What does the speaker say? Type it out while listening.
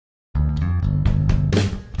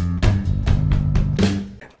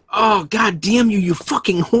Oh, god damn you, you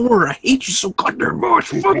fucking whore. I hate you so goddamn much.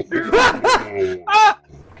 Fuck you.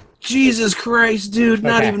 Jesus Christ, dude.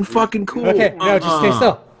 Not even fucking cool. Okay, no, just stay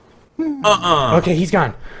still. Okay, he's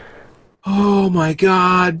gone. Oh my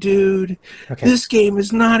god, dude. Okay. This game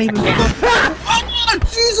is not even fucking... Oh,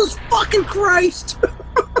 Jesus fucking Christ.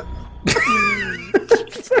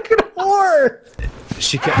 Fucking whore.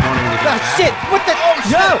 She kept wanting to get Oh shit! What the?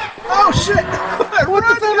 No! Oh shit! What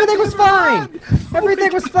the? Everything was fine.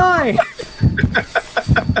 Everything was fine.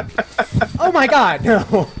 Oh my god!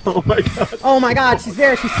 No! Oh my god! Oh my god! She's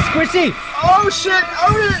there. She's squishy. Oh shit!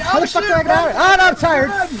 How the fuck do I get out? Oh no! I'm tired.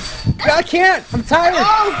 I can't. I'm tired.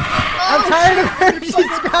 I'm tired of her.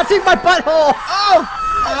 She's scratching my butthole.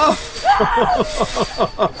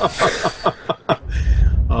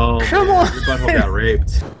 Oh, come man, on! Your butthole got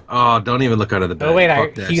raped. Oh, don't even look out of the bed. Oh wait,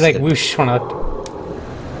 he like shit. whoosh one up.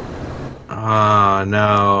 Oh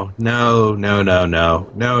no, no, no, no, no,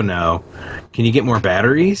 no, no. Can you get more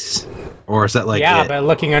batteries? Or is that like yeah, it? but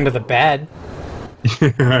looking under the bed.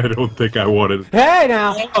 I don't think I wanted. Hey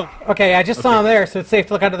now. Okay, I just saw him there, so it's safe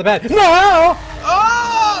to look under the bed. No!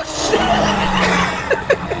 Oh shit!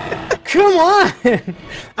 Come on!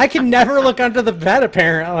 I can never look under the bed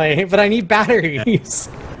apparently, but I need batteries.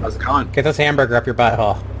 How's it going? Get this hamburger up your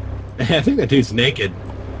butthole. I think that dude's naked.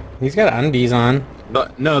 He's got undies on.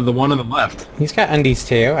 No, the one on the left. He's got undies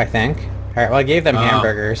too, I think. Alright, well I gave them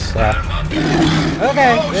hamburgers, so...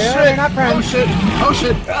 Okay, Oh they're shit! not friends. Oh shit! Oh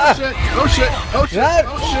shit! Oh shit! Oh shit! Oh shit!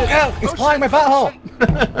 Oh shit! Oh, he's clawing my butthole!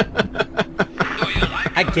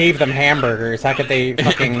 I gave them hamburgers. How could they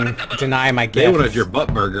fucking deny my gift? They wanted your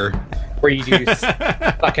butt burger. Where you do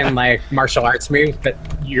fucking like martial arts move, but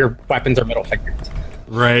your weapons are middle fingers.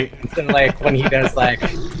 Right. And like when he does like,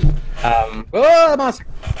 Oh, the monster!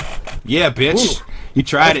 Yeah, bitch. Ooh. You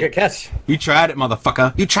tried Good it. catch. You tried it,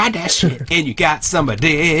 motherfucker. You tried that shit. And you got some of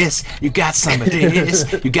this. You got some of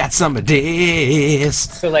this. You got some of this.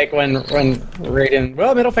 so like when Raiden,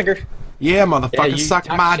 well, middle finger. Yeah, motherfucker, you suck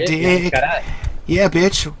talk my shit, dick. Yeah,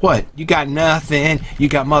 bitch. What? You got nothing. You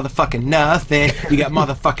got motherfucking nothing. You got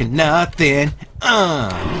motherfucking nothing.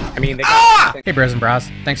 I mean, they Hey bros and bras,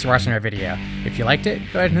 thanks for watching our video. If you liked it,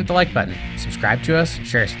 go ahead and hit the like button. Subscribe to us,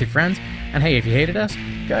 share us with your friends, and hey, if you hated us,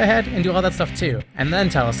 go ahead and do all that stuff too. And then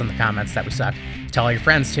tell us in the comments that we suck. Tell all your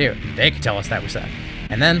friends too. They can tell us that we suck.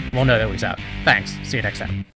 And then we'll know that we suck. Thanks. See you next time.